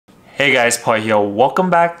Hey guys, Paul here. Welcome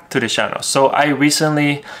back to the channel. So I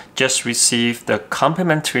recently just received the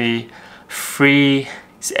complimentary free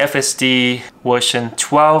FSD version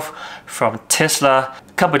 12 from Tesla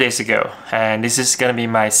a couple days ago, and this is gonna be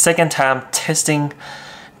my second time testing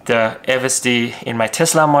the FSD in my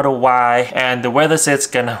Tesla Model Y, and the weather says it's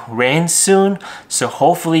gonna rain soon, so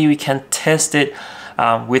hopefully we can test it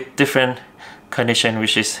with different condition,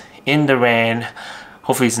 which is in the rain.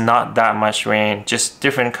 Hopefully it's not that much rain, just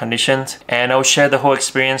different conditions, and I'll share the whole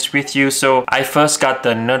experience with you. So I first got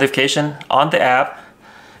the notification on the app,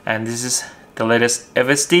 and this is the latest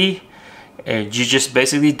FSD. You just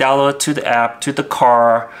basically download to the app to the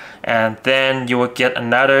car, and then you will get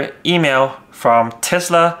another email from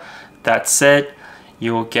Tesla that said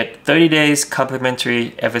you will get 30 days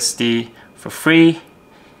complimentary FSD for free.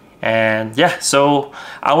 And yeah, so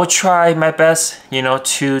I will try my best,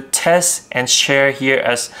 to test and share here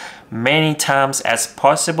as many times as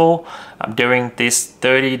possible during this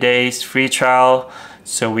 30 days free trial,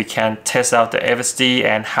 so we can test out the FSD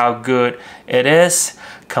and how good it is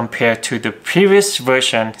compared to the previous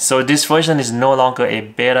version. So this version is no longer a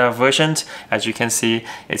beta version. As you can see,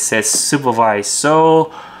 it says supervised,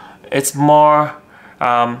 so it's more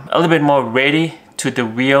a little bit more ready to the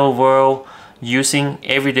real world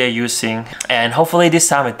everyday using, and hopefully this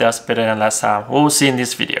time it does better than last time. We'll see in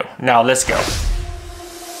this video. Now let's go.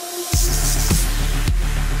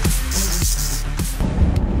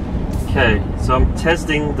 Okay, so I'm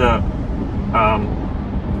testing the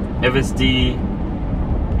FSD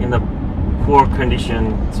in a poor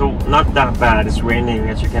condition, so not that bad. It's raining,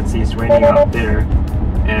 as you can see, it's raining out there,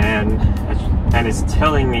 and it's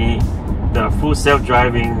telling me the full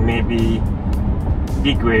self-driving may be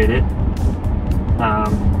degraded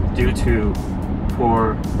due to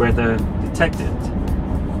poor weather detected.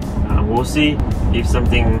 We'll see if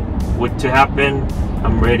something were to happen.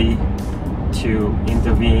 I'm ready to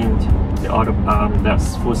intervene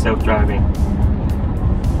that's full self-driving.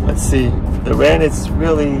 Let's see. The rain is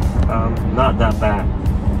really not that bad.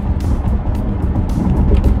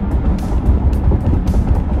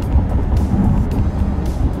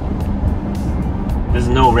 There's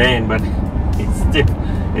no rain, but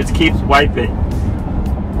it keeps wiping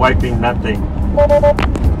nothing.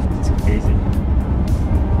 It's crazy.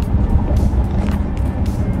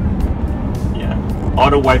 Yeah,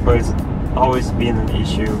 auto wipers always been an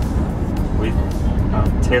issue with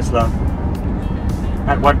Tesla.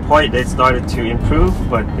 At one point they started to improve,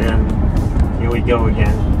 but then here we go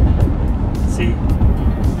again. See,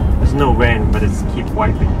 there's no rain, but it's keep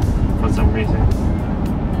wiping for some reason.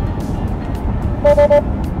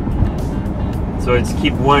 So it's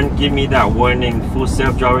give me that warning, full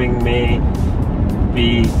self-driving may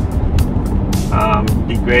be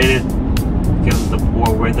degraded because of the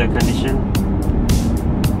poor weather condition.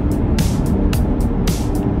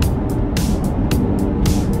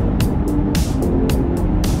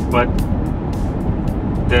 But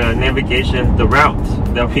the navigation, the route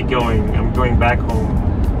that I'm going back home,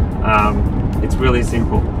 it's really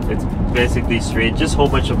simple. It's basically straight, just a whole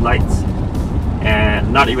bunch of lights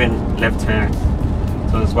and not even left turn.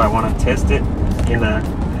 So that's why I want to test it.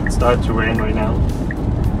 It started to rain right now,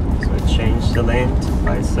 so I changed the lane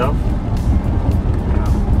by itself.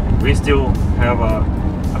 We still have a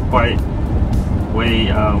quite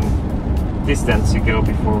way distance to go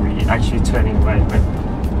before we actually turning right, but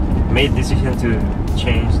made decision to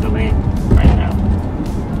change the lane right now.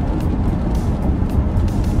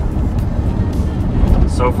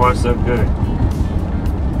 So far so good.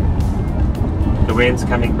 The rain's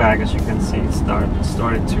coming back, as you can see. It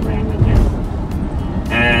started to rain again,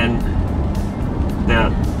 and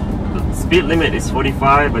the speed limit is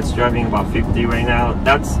 45, but it's driving about 50 right now.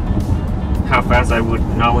 That's how fast I would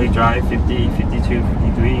normally drive, 50, 52,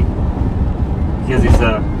 53, because it's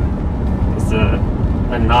a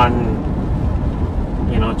non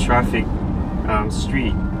traffic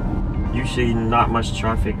street. Usually not much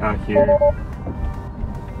traffic out here.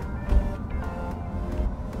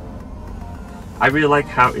 I really like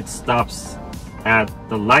how it stops at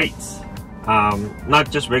the lights, not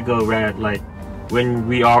just regular red. Like when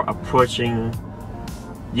we are approaching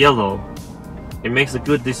yellow, it makes a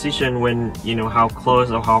good decision when how close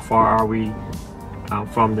or how far are we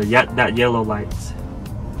from that yellow light.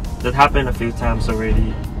 That happened a few times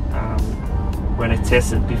already when I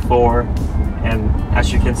tested before, and as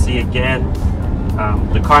you can see again,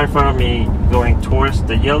 the car in front of me going towards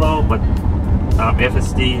the yellow, but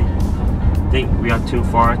FSD think we are too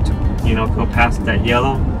far to go past that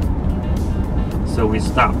yellow, so we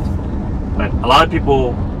stopped. But a lot of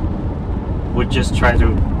people would just try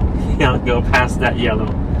to go past that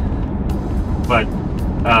yellow, but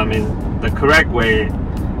in the correct way,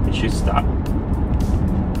 it should stop,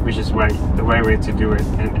 which is the right way to do it,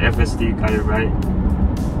 and FSD got it right.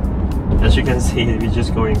 As you can see, we're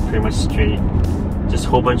just going pretty much straight, just a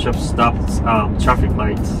whole bunch of stopped traffic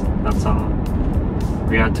lights, that's all.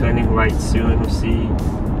 We are turning right soon. We'll see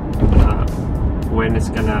when it's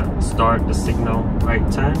gonna start the signal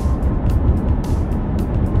right turn.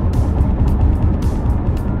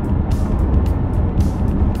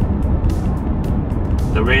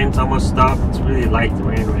 The rain's almost stopped. It's really light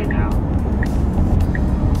rain right now.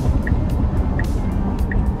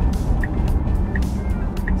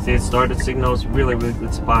 See, it started signals really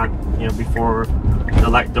good spot, you know, before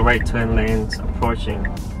the right turn lane's approaching.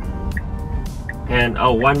 And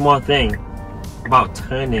oh, one more thing about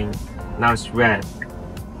turning. Now it's red,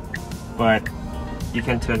 but you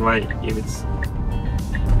can turn right if it's,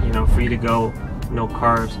 you know, free to go, no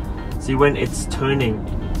cars. See, when it's turning,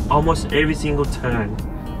 almost every single turn,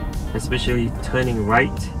 especially turning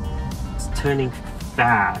right, it's turning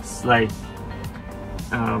fast, like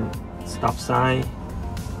stop sign.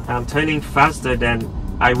 Turning faster than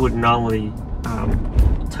I would normally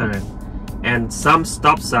turn, and some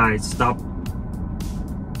stop signs stop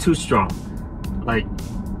too strong, like,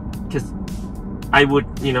 because I would,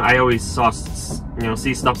 you know, I always saw, you know,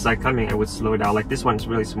 see stop sign coming, I would slow down. Like this one's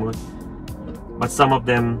really smooth, but some of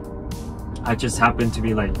them I just happen to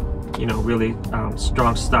be like, you know, really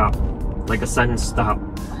strong stop, like a sudden stop,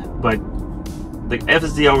 but the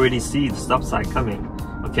FSD already see the stop sign coming.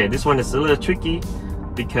 Okay, this one is a little tricky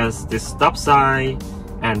because this stop sign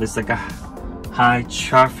and there's like a high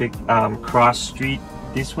traffic cross street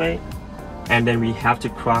this way, and then we have to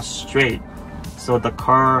cross straight. So the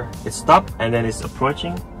car is stopped and then it's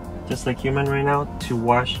approaching, just like human right now, to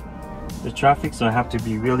watch the traffic. So I have to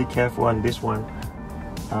be really careful on this one.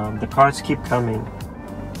 The cars keep coming,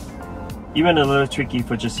 even a little tricky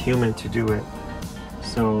for just human to do it.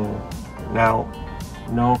 So now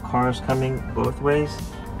no cars coming both ways.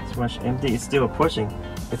 It's much empty. It's still approaching.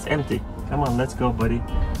 It's empty. Come on, let's go, buddy.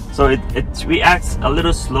 So it reacts a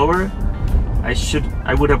little slower.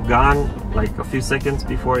 I would have gone like a few seconds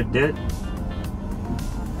before it did.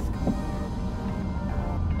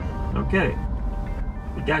 Okay,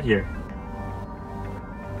 we got here.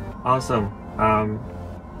 Awesome.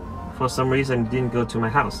 For some reason it didn't go to my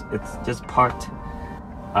house. It's just parked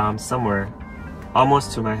somewhere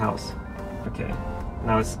almost to my house. Okay,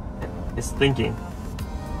 now it's thinking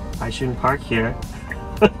I shouldn't park here.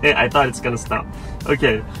 I thought it's gonna stop.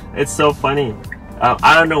 Okay, it's so funny.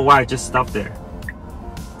 I don't know why it just stopped there.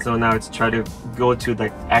 So now it's trying to go to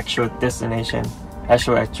the actual destination,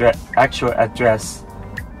 actual address.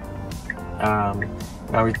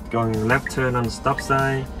 Now we're going left turn on the stop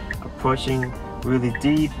sign, approaching really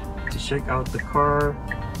deep to check out the car,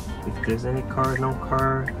 if there's any car, no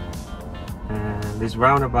car. And this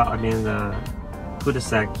roundabout, I mean the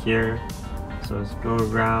cul-de-sac here. So let's go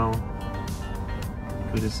around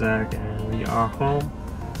cul-de-sac and we are home.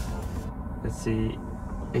 Let's see,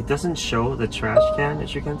 it doesn't show the trash can.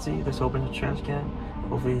 As you can see, there's a whole bunch of trash can.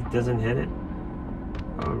 Hopefully it doesn't hit it.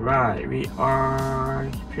 Alright, we are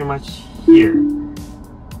pretty much here.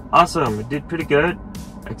 Awesome, it did pretty good,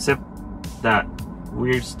 except that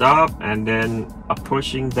weird stop and then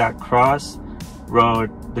approaching that cross road,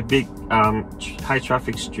 the big high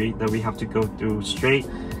traffic street that we have to go through straight.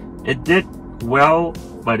 It did well,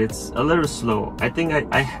 but it's a little slow. I think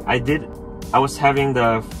I was having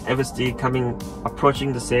the FSD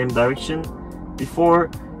approaching the same direction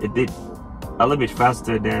before. It did a little bit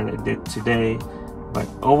faster than it did today, but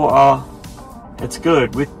overall it's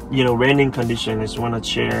good. With, you know, raining condition, I just want to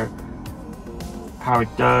share how it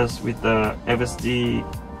does with the FSD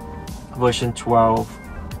version 12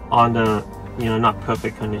 on the, you know, not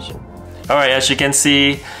perfect condition. Alright, as you can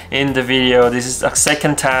see in the video, this is the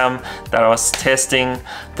second time that I was testing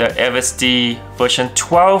the FSD version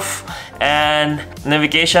 12, and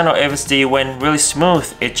navigation of FSD went really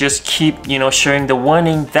smooth. It just keep, you know, showing the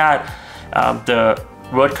warning that the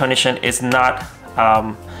road condition is not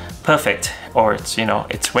perfect, or it's, you know,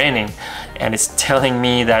 it's raining, and it's telling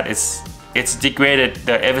me that it's degraded.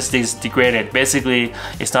 The FSD is degraded. Basically,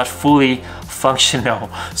 it's not fully functional.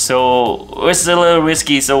 So it's a little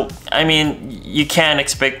risky. So I mean, you can't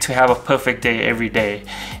expect to have a perfect day every day,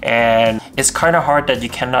 and it's kind of hard that you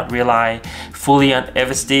cannot rely fully on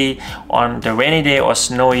FSD on the rainy day or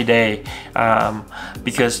snowy day,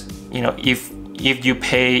 because, you know, if you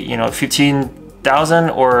pay, you know, $15 10,000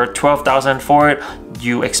 or 12,000 for it,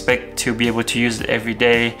 you expect to be able to use it every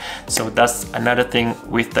day. So that's another thing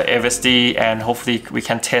with the FSD, and hopefully we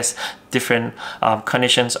can test different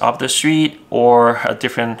conditions of the street or a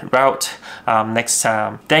different route next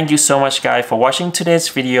time. Thank you so much guys for watching today's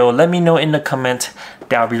video. Let me know in the comment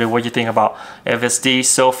down below what you think about FSD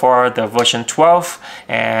so far, the version 12,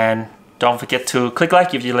 and don't forget to click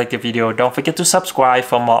like if you like the video. Don't forget to subscribe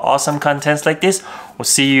for more awesome contents like this. We'll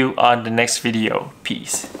see you on the next video.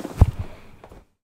 Peace.